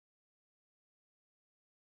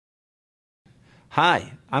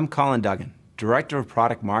Hi, I'm Colin Duggan, Director of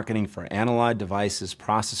Product Marketing for Analog Devices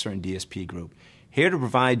Processor and DSP Group, here to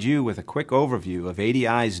provide you with a quick overview of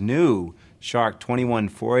ADI's new SHARC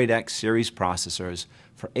 2148X series processors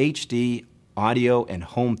for HD, audio, and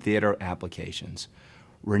home theater applications.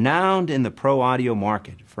 Renowned in the pro audio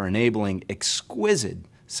market for enabling exquisite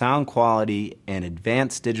sound quality and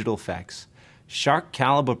advanced digital effects, SHARC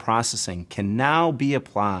caliber processing can now be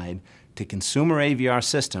applied to consumer AVR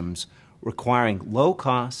systems requiring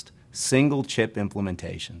low-cost, single-chip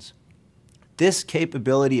implementations. This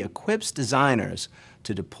capability equips designers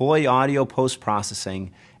to deploy audio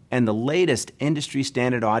post-processing and the latest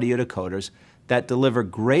industry-standard audio decoders that deliver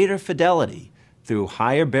greater fidelity through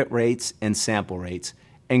higher bit rates and sample rates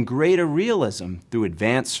and greater realism through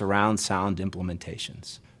advanced surround sound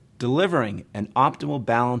implementations. Delivering an optimal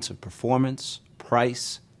balance of performance,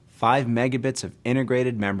 price, 5 megabits of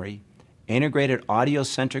integrated memory, integrated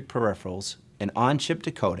audio-centric peripherals, and on-chip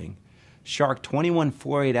decoding, SHARC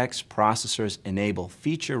 2148X processors enable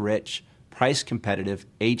feature-rich, price-competitive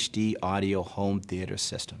HD audio home theater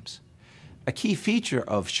systems. A key feature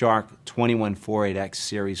of SHARC 2148X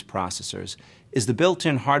series processors is the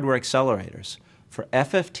built-in hardware accelerators for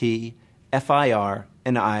FFT, FIR,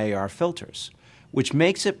 and IAR filters, which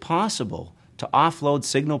makes it possible to offload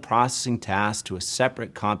signal processing tasks to a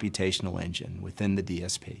separate computational engine within the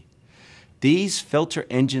DSP. These filter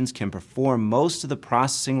engines can perform most of the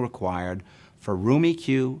processing required for room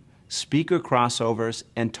EQ, speaker crossovers,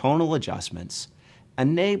 and tonal adjustments,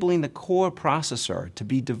 enabling the core processor to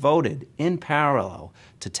be devoted in parallel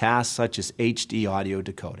to tasks such as HD audio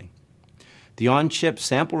decoding. The on-chip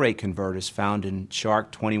sample rate converters found in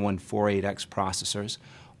SHARC 2148X processors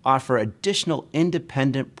offer additional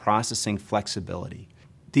independent processing flexibility.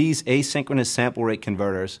 These asynchronous sample rate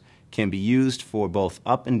converters can be used for both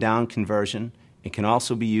up and down conversion and can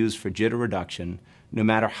also be used for jitter reduction. No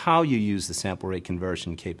matter how you use the sample rate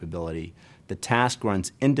conversion capability, the task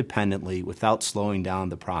runs independently without slowing down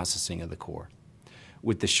the processing of the core.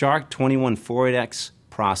 With the SHARC 2148X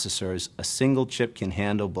processors, a single chip can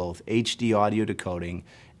handle both HD audio decoding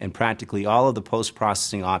and practically all of the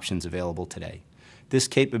post-processing options available today. This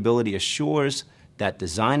capability assures that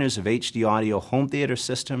designers of HD audio home theater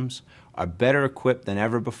systems are better equipped than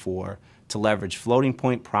ever before to leverage floating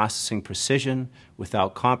point processing precision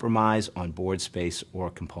without compromise on board space or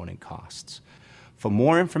component costs. For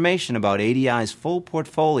more information about ADI's full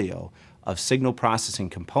portfolio of signal processing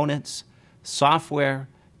components, software,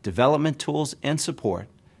 development tools, and support,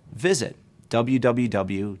 visit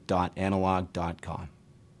www.analog.com.